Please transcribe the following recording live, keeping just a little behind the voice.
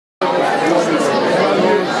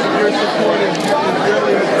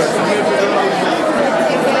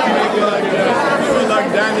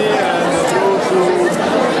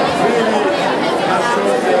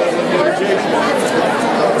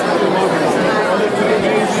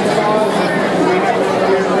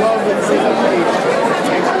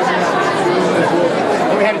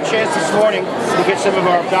to get some of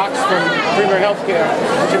our docs from Premier Healthcare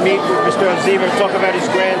to meet with Mr. Azima and talk about his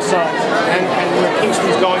grandson and where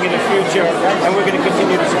Kingston's going in the future, and we're going to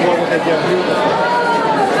continue to support what they do.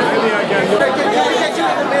 Can we get you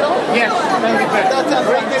in the middle? Yes, that'll be better. That's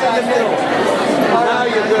right. Get in the middle. Now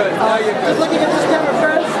you're good. Now you're good. Just looking at this camera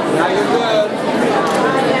first. Now you're good.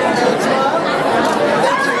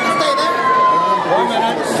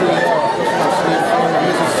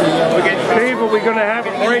 Steve, are we going to have a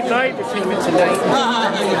great night? Tonight.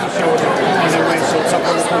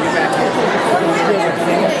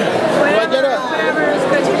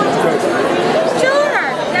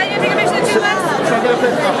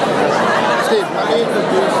 Steve, let me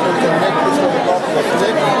introduce you to Nick, who's going to go for the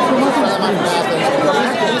flick.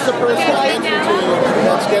 He's the person I mentioned to you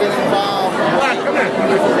that's getting involved. Come on.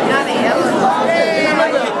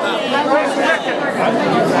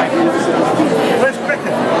 Where's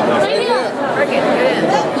Cricket? Right here. Cricket, get in.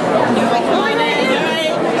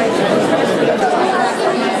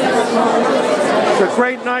 It's a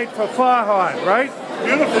great night for Farhad, right?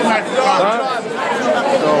 Beautiful night for Farhad.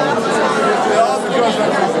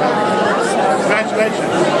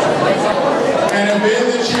 Congratulations. And I've been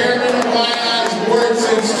the chairman of YAI's board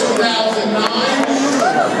since 2009.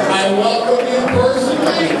 I welcome you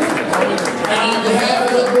personally, and on behalf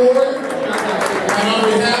of the board, and on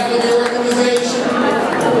behalf of the organization,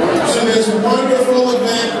 to this wonderful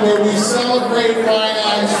event where we celebrate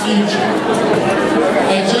YAI's future.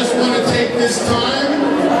 I just want to take this time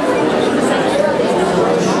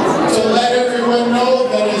to let everyone know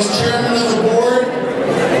that as chairman of the board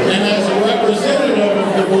and as a representative of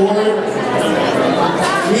the board,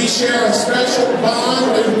 we share a special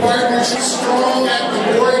bond and partnership, strong at the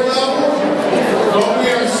board level, but we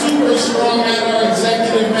are super strong at our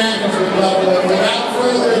executive management level. And without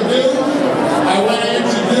further ado, I want to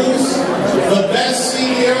introduce the best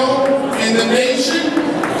CEO in the nation,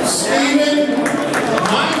 Stephen,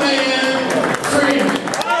 my man, Freeman.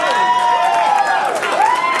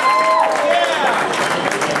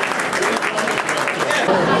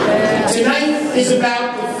 Tonight is about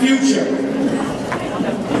the future.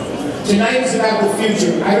 Tonight is about the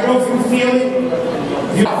future. I don't know if you feel it.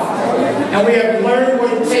 And we have learned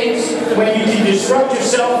what it takes when you can disrupt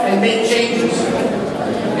yourself and make changes.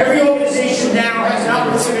 Every organization now has an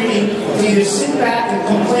opportunity to either sit back and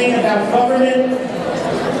complain about government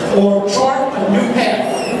or chart a new path.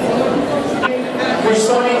 We're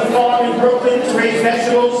starting a farm in Brooklyn to raise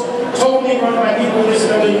vegetables, totally run by people with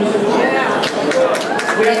disabilities.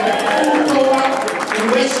 We have a food co-op in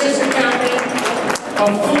Westchester County, a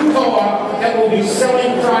food co-op that will be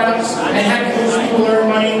selling products and having those people earn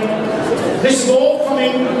money. This is all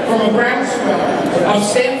coming from a groundswell of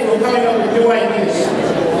staff who are coming up with new ideas.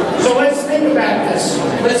 So let's think about this.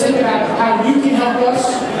 Let's think about how you can help us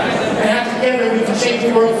and how together we can change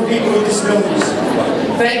the world for people with disabilities.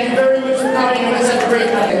 Thank you very much for coming, and let's have a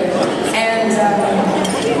great night. And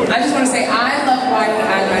I just want to say I love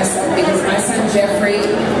YAI myself because my son Jeffrey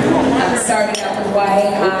started out with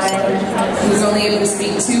YAI. He was only able to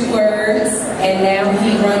speak 2 words, and now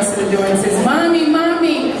he runs to the door and says, "Mommy,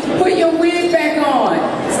 Mommy, put your wig back on."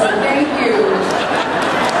 So thank you,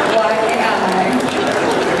 YAI,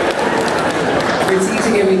 for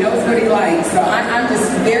teaching him. He knows what he likes. So I'm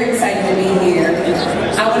just very excited to be here.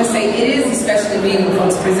 I want to say it is especially meaningful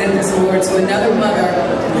to present this award to another mother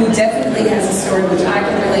who definitely has a story which I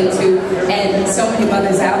can relate to, and so many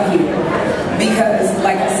mothers out here. Because,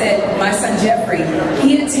 like I said, my son Jeffrey,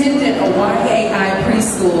 he attended a YAI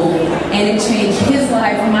preschool, and it changed his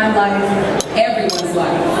life, my life, everyone's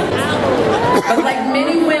life. But like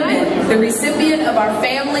many women, the recipient of our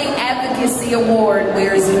Family Advocacy Award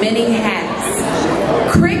wears many hats.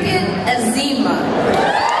 Cricket Azima.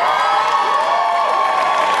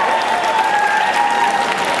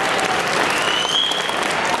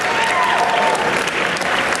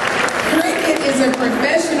 A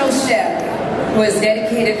professional chef who has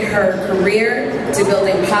dedicated her career to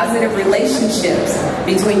building positive relationships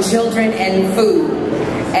between children and food.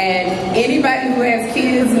 And anybody who has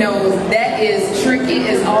kids knows that is tricky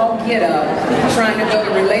as all get up, trying to build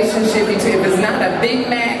a relationship between, if it's not a Big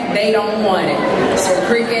Mac, they don't want it. So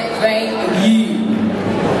Cricket, thank you.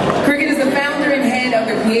 Cricket is the founder and head of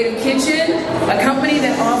the Creative Kitchen, a company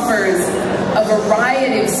that offers a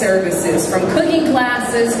variety of services, from cooking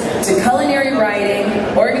classes to culinary writing,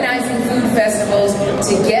 organizing food festivals,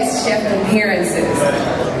 to guest chef appearances.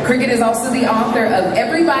 Cricket is also the author of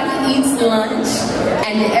Everybody Eats Lunch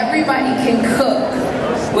and Everybody Can Cook,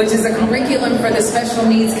 which is a curriculum for the special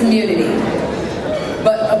needs community.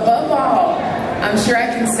 But above all, I'm sure I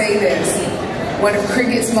can say this, one of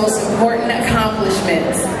Cricket's most important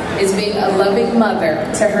accomplishments is being a loving mother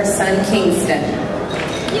to her son Kingston.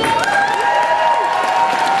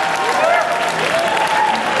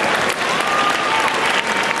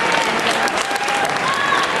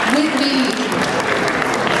 With the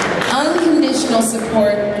unconditional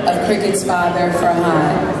support of Cricket's father,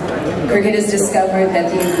 Farhad, Cricket has discovered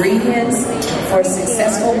that the ingredients for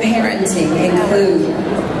successful parenting include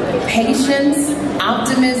patience,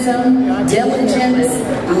 optimism, diligence,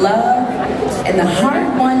 love, and the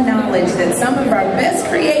hard-won knowledge that some of our best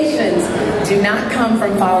creations do not come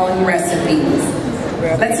from following recipes.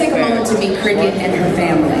 Let's take a moment to meet Cricket and her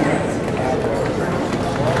family.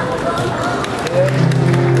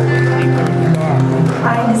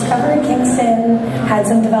 I discovered Kingston had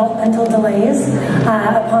some developmental delays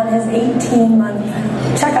upon his 18-month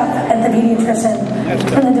checkup at the pediatrician.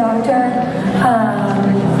 And the doctor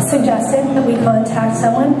suggested that we contact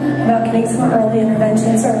someone about getting some early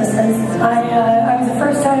intervention services. I was a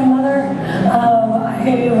first-time mother. I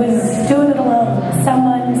was doing it alone.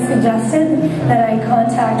 Someone suggested that I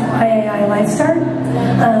contact YAI Lifestart,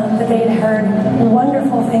 that they'd heard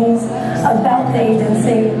wonderful things about the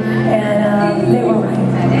agency, and they were right.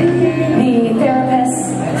 The therapists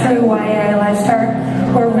through YAI Lifestart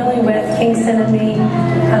were really with Kingston and me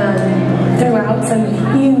throughout some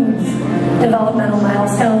huge developmental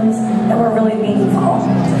milestones that were really meaningful.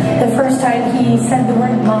 The first time he said the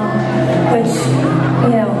word mom, which,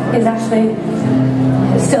 you know, is actually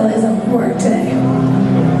still his word today.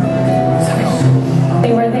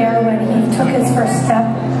 They were there when he took his first step.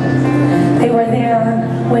 They were there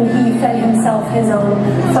when he fed himself his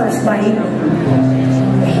own first bite.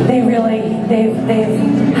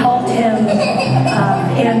 They've helped him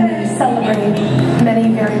and celebrate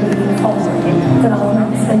many very meaningful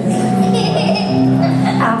developments.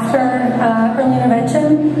 After early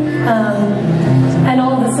intervention and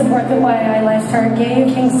all of the support that YAI Lifestart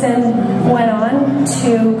gave, Kingston went on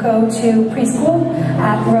to go to preschool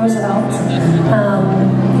at Roosevelt,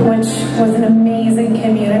 which was an amazing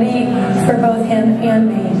community for both him and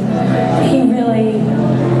me. He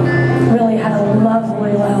really had a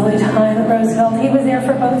lovely, lovely time at Roosevelt. He was there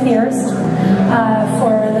for both years,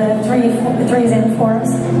 for the threes and fours.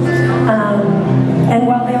 And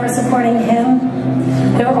while they were supporting him,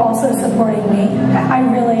 they were also supporting me.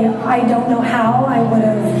 I don't know how I would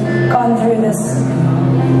have gone through this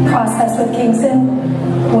process with Kingston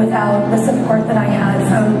without the support that I had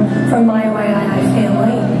from my YAI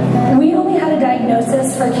family. We only had a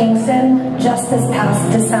diagnosis for Kingston just this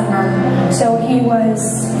past December, so he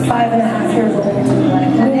was 5.5 years old.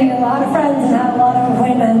 We made a lot of friends and had a lot of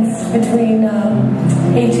appointments between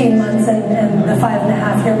 18 months and the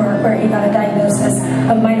 5.5 year mark, where he got a diagnosis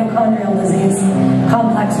of mitochondrial disease,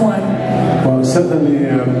 complex 1. Well, certainly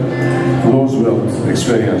Roosevelt's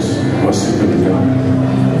experience was significant.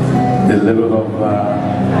 The level of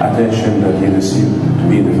attention that he received to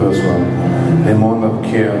be the first one, the amount of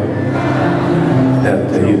care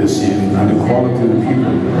that he received, and the quality of the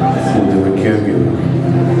people who were caregivers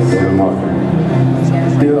were remarkable.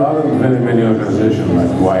 There are very many organizations like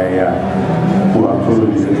YAI who are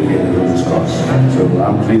totally dedicated to this cause. So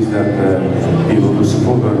I'm pleased that people who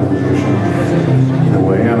support the organization in a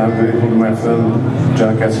way, and I'm grateful to my friend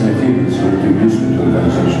John Katzimatidis who introduced me to the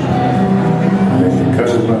organization. And I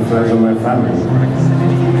encourage my friends and my family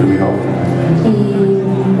to be helpful. He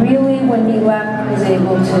really, when he left, was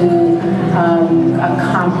able to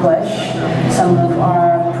accomplish some of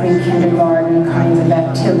our pre-kindergarten kinds of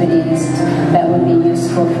activities that would be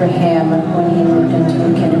useful for him when he moved into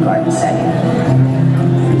a kindergarten setting.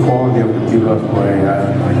 The quality of the people at YAI,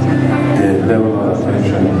 the level of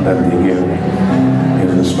attention that they give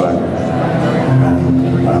is inspiring.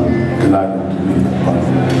 And I'm delighted to be part of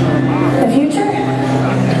it. The future?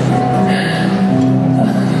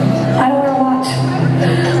 I don't wear a watch.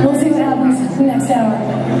 We'll see what happens next hour.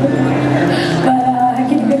 But I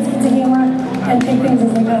keep a good sense of humor and take things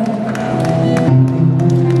as they go.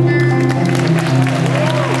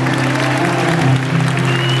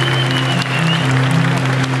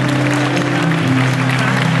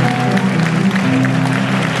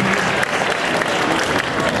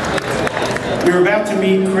 You're about to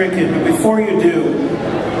meet Cricket, but before you do,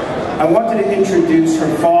 I wanted to introduce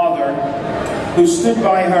her father, who stood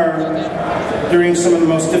by her during some of the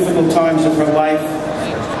most difficult times of her life.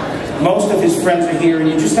 Most of his friends are here, and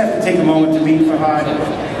you just have to take a moment to meet Farhad,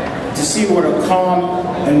 to see what a calm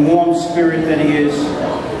and warm spirit that he is.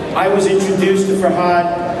 I was introduced to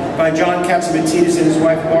Farhad by John Katzimatidis and his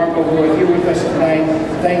wife Barbara, who are here with us tonight.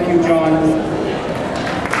 Thank you, John.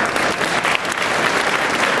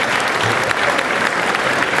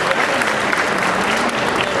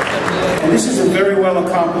 This is a very well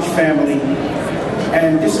accomplished accomplished family.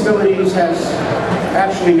 And disabilities has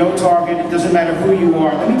absolutely no target. It doesn't matter who you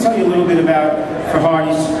are. Let me tell you a little bit about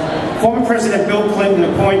Farhad. Former President Bill Clinton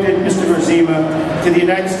appointed Mr. Azima to the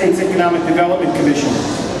United States Economic Development Commission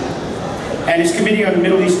and his Committee on the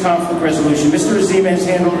Middle East Conflict Resolution. Mr. Azima has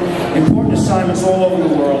handled important assignments all over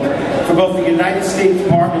the world for both the United States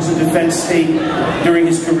Departments of Defense State during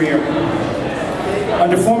his career.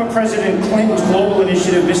 Under former President Clinton's global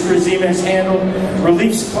initiative, Mr. Azima has handled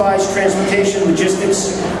relief supplies, transportation,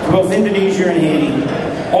 logistics for both Indonesia and Haiti,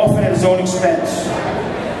 often at his own expense.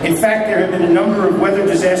 In fact, there have been a number of weather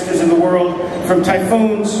disasters in the world, from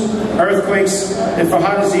typhoons, earthquakes, that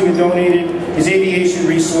Farhad Azima donated his aviation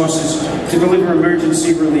resources to deliver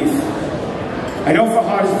emergency relief. I know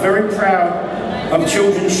Farhad is very proud of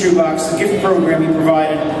Children's Shoebox, the gift program he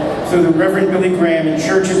provided through the Reverend Billy Graham in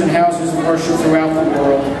churches and houses of worship throughout the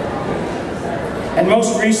world. And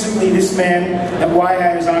most recently, this man that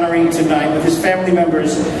YAI is honoring tonight with his family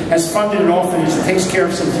members has funded an orphanage that takes care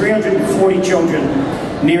of some 340 children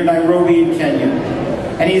near Nairobi in Kenya.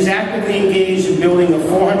 And he is actively engaged in building a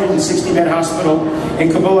 460-bed hospital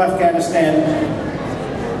in Kabul, Afghanistan,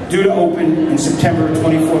 due to open in September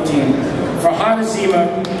 2014. Farhad Azima,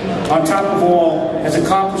 on top of all, has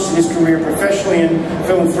accomplished in his career professionally and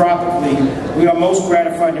philanthropically. We are most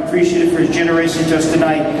gratified and appreciative for his generosity to us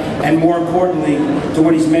tonight, and more importantly, to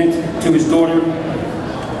what he's meant to his daughter,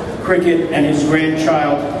 Cricket, and his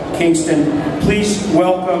grandchild, Kingston. Please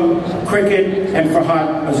welcome Cricket and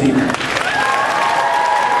Farhad Azima.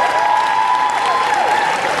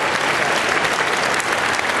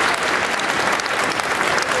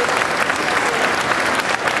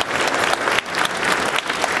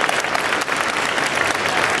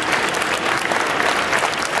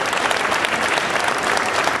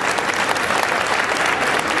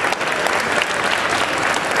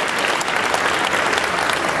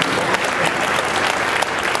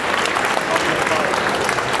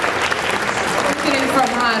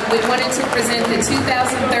 We wanted to present the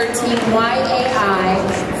 2013 YAI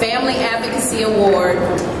Family Advocacy Award.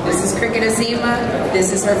 This is Cricket Azima.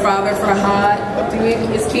 This is her father, Farhad.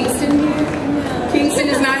 Is Kingston here? Kingston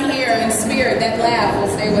is not here in spirit. That laugh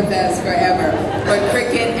will stay with us forever. But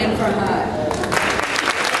Cricket and Farhad.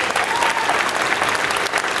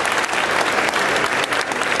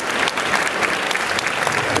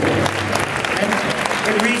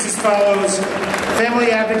 It reads as follows.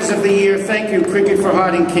 Family Advocates of the Year, thank you, Cricket,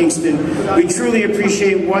 Farhad, and Kingston. We truly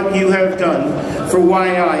appreciate what you have done for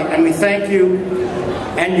YAI, and we thank you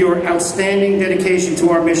and your outstanding dedication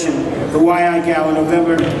to our mission, the YAI Gala,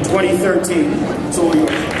 November 2013. It's all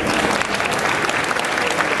yours.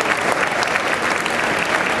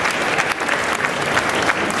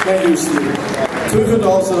 Thank you, Steve. Cricket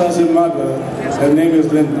also has a mother. Her name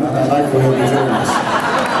is Linda. I'd like for her to join us.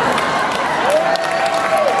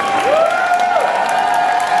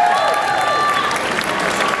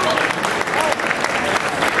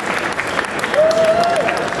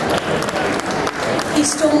 He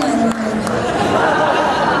stole my line.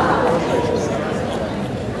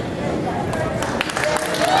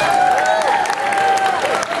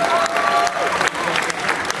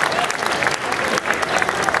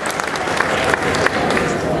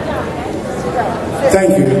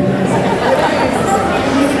 Thank you.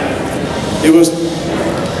 It was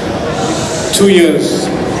 2 years,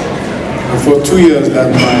 for 2 years that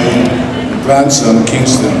my grandson,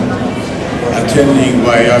 Kingston, attending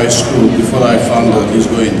YAI school before I found out he's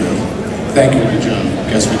going there. Thank you to John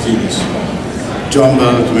Gaspatides. John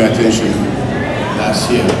brought it to my attention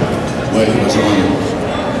last year when he was on.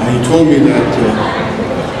 And he told me that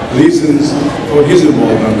reasons for his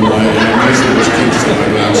involvement in YAI mostly was Kingston, my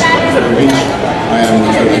grandson, for which I am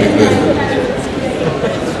eternally grateful.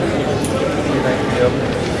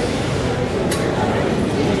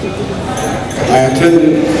 I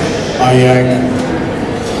attended YAI.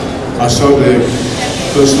 I saw the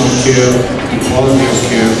personal care, the quality of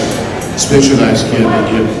care, specialized care they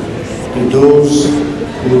give to those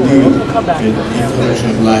who deal with the information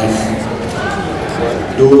of life,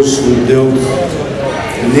 those who dealt,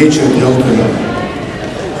 the nature dealt with them,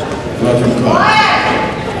 not in God.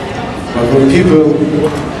 But for people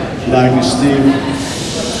like Steve,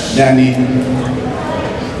 Danny,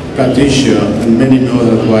 Patricia, and many more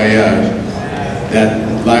at YAI,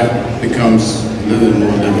 that life becomes a little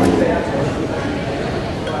more difficult.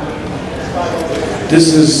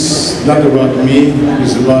 This is not about me,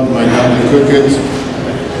 it's about my daughter Cricket,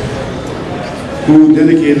 who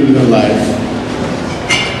dedicated her life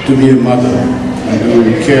to be a mother and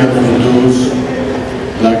to care for those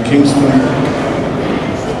like Kingston.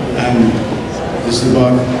 And this is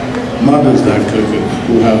about mothers like Cricket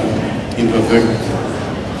who have imperfect,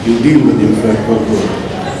 you deal with imperfect people.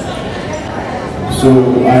 So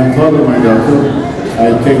I'm proud of my daughter.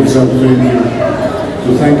 I take this opportunity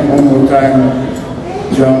to thank one more time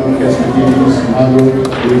John, Cascadines, Margot,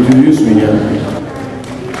 who introduced me here.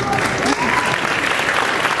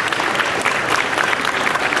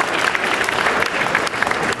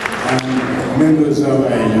 Members of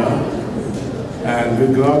YAI, and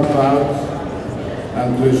with great pride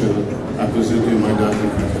and pleasure, I present you my daughter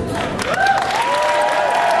Cricket.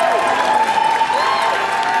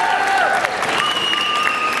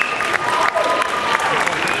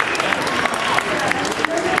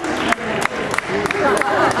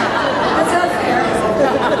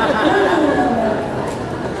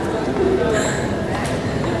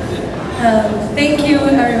 Thank you,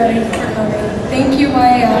 everybody, for coming. Thank you,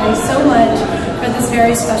 YAI, so much for this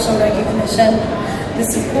very special recognition. The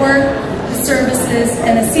support, the services,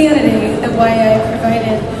 and the sanity that YAI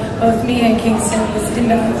provided both me and Kingston was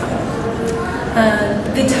invaluable.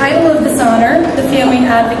 The title of this honor, the Family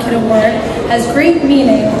Advocate Award, has great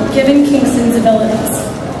meaning given Kingston's abilities.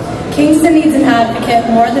 Kingston needs an advocate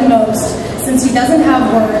more than most since he doesn't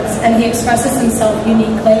have words and he expresses himself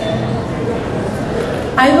uniquely.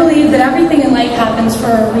 I believe that everything in life happens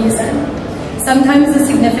for a reason. Sometimes the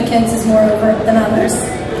significance is more overt than others.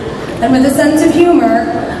 And with a sense of humor,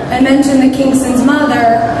 I mentioned that Kingston's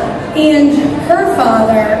mother and her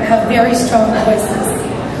father have very strong voices.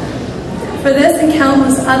 For this and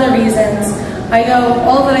countless other reasons, I owe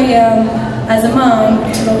all that I am as a mom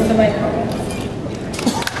to both of my parents.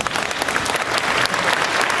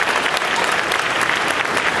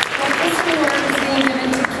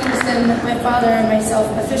 My father and myself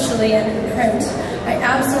officially and in print, I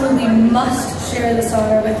absolutely must share this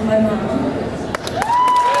honor with my mom.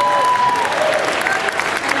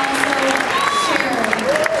 And also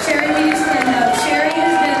Sherry, will you stand up? Sherry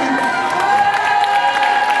has been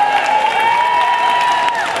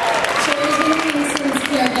Kingston's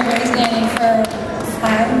caregiver nanny for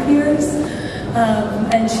 5 years,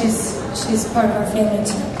 and she's part of our family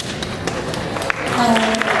too.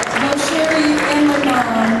 Both Sherry and my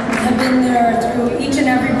mom have been there through each and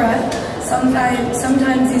every breath.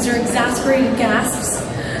 Sometimes these are exasperated gasps,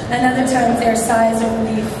 and other times they are sighs of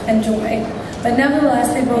relief and joy. But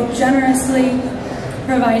nevertheless, they both generously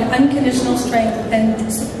provide unconditional strength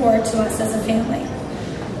and support to us as a family.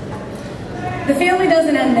 The family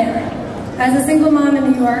doesn't end there. As a single mom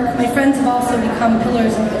in New York, my friends have also become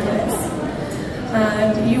pillars in my lives.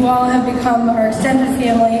 You all have become our extended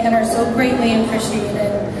family and are so greatly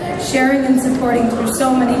appreciated, sharing and supporting through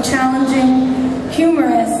so many challenging,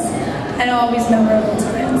 humorous, and always memorable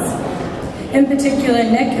times. In particular,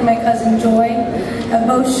 Nick and my cousin Joy have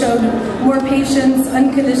both showed more patience,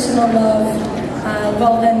 unconditional love,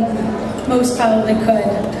 than most probably could.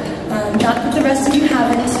 Not that the rest of you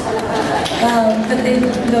haven't, but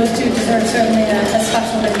those two deserve certainly a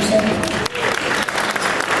special mention.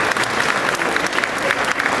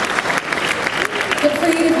 The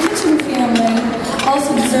Creative Kitchen family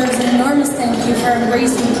also deserves an enormous thank you for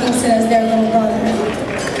embracing Kingston as their little brother.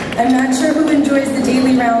 I'm not sure who enjoys the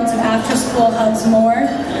daily rounds of after-school hugs more,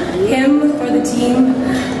 him or the team,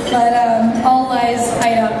 but all eyes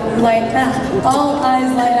light up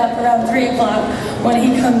around 3 o'clock when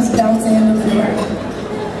he comes bouncing into the door.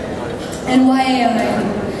 And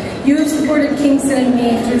YAI, you have supported Kingston and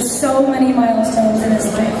me through so many milestones in his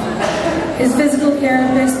life. His physical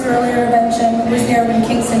therapist through early intervention was there when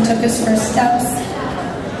Kingston took his first steps.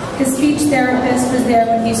 His speech therapist was there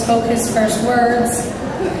when he spoke his first words.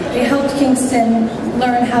 They helped Kingston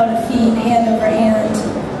learn how to feed hand over hand.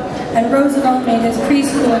 And Roosevelt made his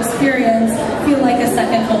preschool experience feel like a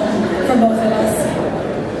second home for both of us.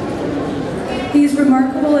 These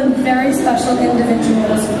remarkable and very special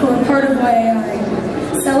individuals who are part of YAI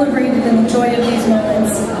celebrated in the joy of these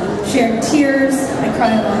moments, shared tears, I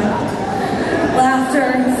cried a lot,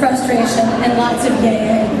 laughter, frustration, and lots of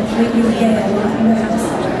yay. We yay a lot in the house.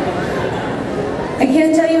 I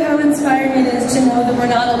can't tell you how inspiring it is to know that we're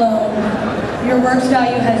not alone. Your work's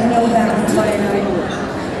value has no bounds, YAI.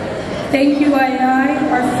 Thank you, YAI,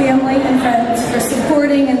 our family and friends, for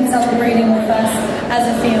supporting and celebrating with us as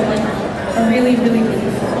a family. I really, really, really